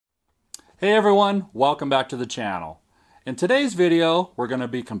Hey everyone, welcome back to the channel. In today's video, we're going to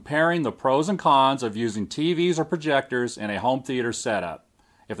be comparing the pros and cons of using TVs or projectors in a home theater setup.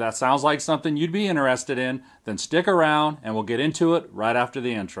 If that sounds like something you'd be interested in, then stick around and we'll get into it right after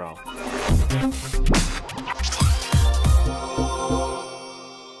the intro.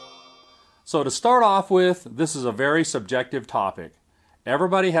 So to start off with, this is a very subjective topic.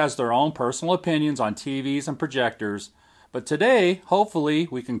 Everybody has their own personal opinions on TVs and projectors, but today, hopefully,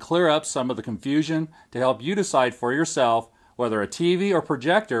 we can clear up some of the confusion to help you decide for yourself whether a TV or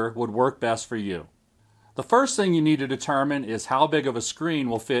projector would work best for you. The first thing you need to determine is how big of a screen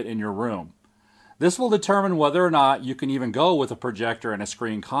will fit in your room. This will determine whether or not you can even go with a projector and a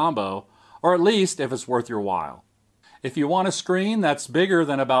screen combo, or at least if it's worth your while. If you want a screen that's bigger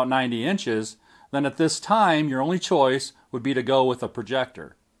than about 90 inches, then at this time your only choice would be to go with a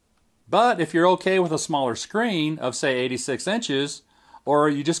projector. But if you're okay with a smaller screen of say 86 inches, or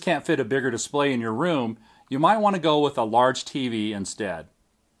you just can't fit a bigger display in your room, you might want to go with a large TV instead.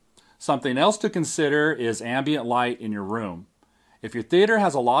 Something else to consider is ambient light in your room. If your theater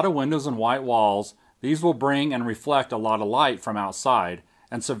has a lot of windows and white walls, these will bring and reflect a lot of light from outside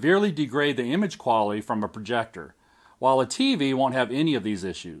and severely degrade the image quality from a projector, while a TV won't have any of these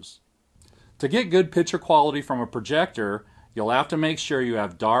issues. To get good picture quality from a projector, you'll have to make sure you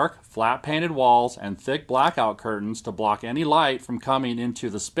have dark, flat painted walls and thick blackout curtains to block any light from coming into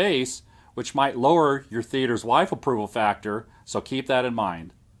the space, which might lower your theater's wife approval factor, so keep that in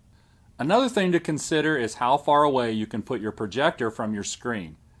mind. Another thing to consider is how far away you can put your projector from your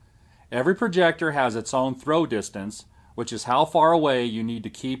screen. Every projector has its own throw distance, which is how far away you need to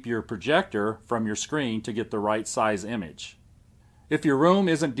keep your projector from your screen to get the right size image. If your room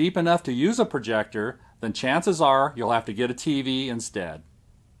isn't deep enough to use a projector, then chances are you'll have to get a TV instead.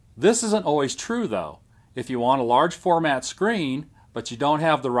 This isn't always true though. If you want a large format screen, but you don't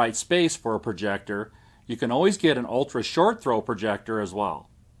have the right space for a projector, you can always get an ultra short throw projector as well.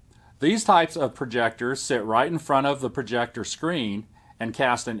 These types of projectors sit right in front of the projector screen and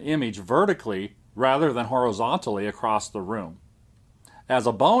cast an image vertically rather than horizontally across the room. As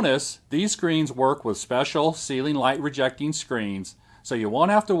a bonus, these screens work with special ceiling light rejecting screens, so you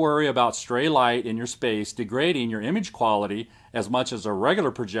won't have to worry about stray light in your space degrading your image quality as much as a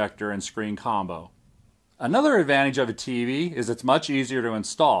regular projector and screen combo. Another advantage of a TV is it's much easier to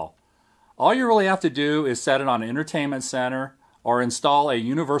install. All you really have to do is set it on an entertainment center or install a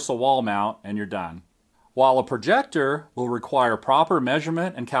universal wall mount and you're done. While a projector will require proper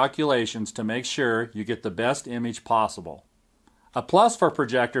measurement and calculations to make sure you get the best image possible. A plus for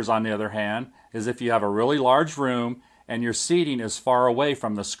projectors, on the other hand, is if you have a really large room and your seating is far away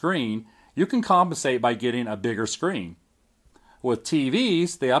from the screen, you can compensate by getting a bigger screen. With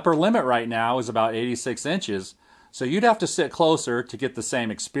TVs, the upper limit right now is about 86 inches, so you'd have to sit closer to get the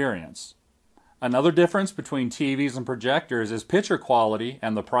same experience. Another difference between TVs and projectors is picture quality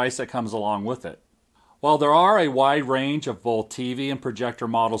and the price that comes along with it. While there are a wide range of both TV and projector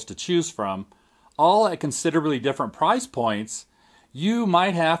models to choose from, all at considerably different price points, you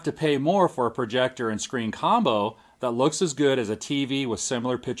might have to pay more for a projector and screen combo that looks as good as a TV with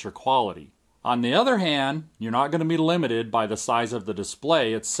similar picture quality. On the other hand, you're not going to be limited by the size of the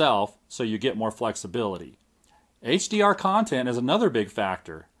display itself, so you get more flexibility. HDR content is another big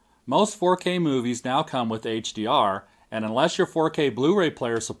factor. Most 4K movies now come with HDR, and unless your 4K Blu-ray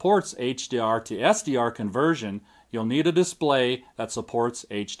player supports HDR to SDR conversion, you'll need a display that supports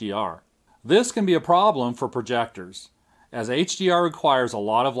HDR. This can be a problem for projectors, as HDR requires a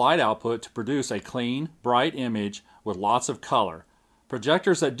lot of light output to produce a clean, bright image with lots of color.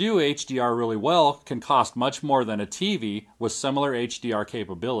 Projectors that do HDR really well can cost much more than a TV with similar HDR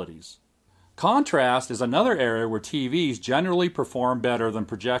capabilities. Contrast is another area where TVs generally perform better than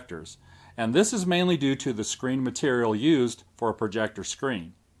projectors, and this is mainly due to the screen material used for a projector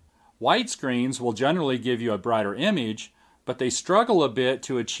screen. White screens will generally give you a brighter image, but they struggle a bit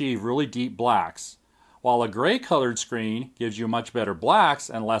to achieve really deep blacks, while a gray colored screen gives you much better blacks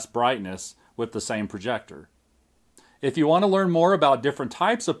and less brightness with the same projector. If you want to learn more about different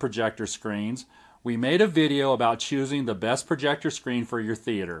types of projector screens, we made a video about choosing the best projector screen for your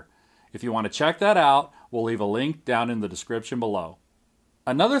theater. If you want to check that out, we'll leave a link down in the description below.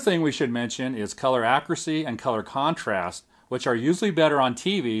 Another thing we should mention is color accuracy and color contrast, which are usually better on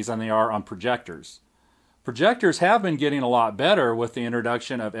TVs than they are on projectors. Projectors have been getting a lot better with the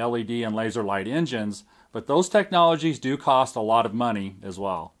introduction of LED and laser light engines, but those technologies do cost a lot of money as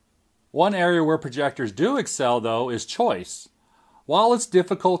well. One area where projectors do excel, though, is choice. While it's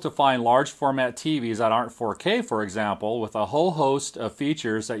difficult to find large format TVs that aren't 4K, for example, with a whole host of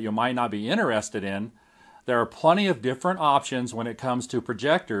features that you might not be interested in, There are plenty of different options when it comes to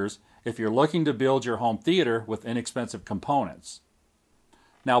projectors if you're looking to build your home theater with inexpensive components.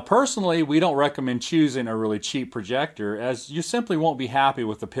 Now personally, we don't recommend choosing a really cheap projector as you simply won't be happy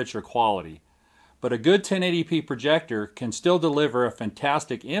with the picture quality. But a good 1080p projector can still deliver a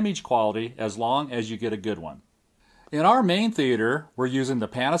fantastic image quality as long as you get a good one. In our main theater, we're using the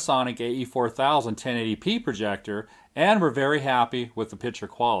PANASONIC AE4000 1080p projector, and we're very happy with the picture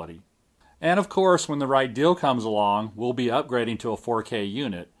quality. And of course, when the right deal comes along, we'll be upgrading to a 4K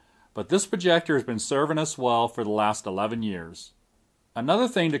unit, but this projector has been serving us well for the last 11 years. Another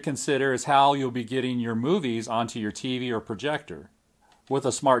thing to consider is how you'll be getting your movies onto your TV or projector. With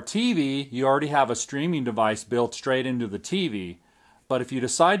a smart TV, you already have a streaming device built straight into the TV, but if you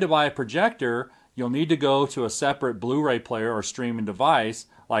decide to buy a projector, you'll need to go to a separate Blu-ray player or streaming device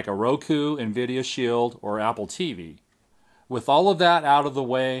like a Roku, Nvidia Shield, or Apple TV. With all of that out of the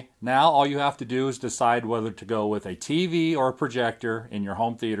way, now all you have to do is decide whether to go with a TV or a projector in your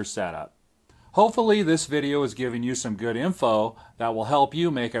home theater setup. Hopefully this video is giving you some good info that will help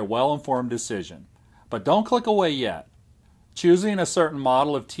you make a well-informed decision. But don't click away yet. Choosing a certain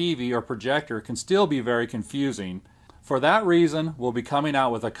model of TV or projector can still be very confusing. For that reason, we'll be coming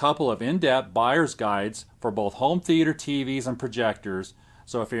out with a couple of in-depth buyer's guides for both home theater TVs and projectors,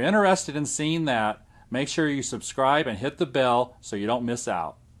 so if you're interested in seeing that, make sure you subscribe and hit the bell so you don't miss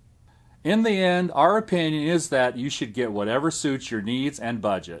out. In the end, our opinion is that you should get whatever suits your needs and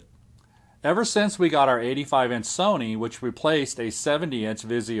budget. Ever since we got our 85-inch Sony, which replaced a 70-inch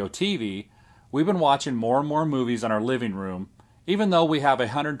Vizio TV, we've been watching more and more movies in our living room. Even though we have a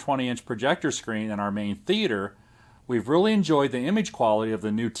 120-inch projector screen in our main theater, we've really enjoyed the image quality of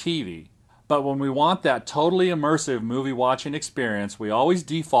the new TV. But when we want that totally immersive movie watching experience, we always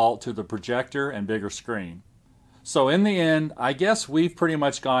default to the projector and bigger screen. So in the end, I guess we've pretty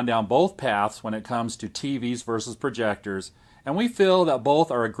much gone down both paths when it comes to TVs versus projectors, and we feel that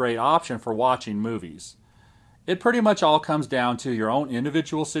both are a great option for watching movies. It pretty much all comes down to your own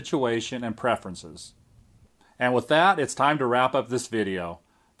individual situation and preferences. And with that, it's time to wrap up this video.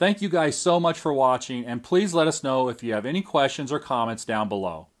 Thank you guys so much for watching, and please let us know if you have any questions or comments down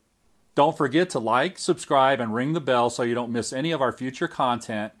below. Don't forget to like, subscribe, and ring the bell so you don't miss any of our future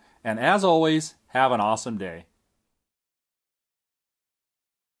content, and as always, have an awesome day.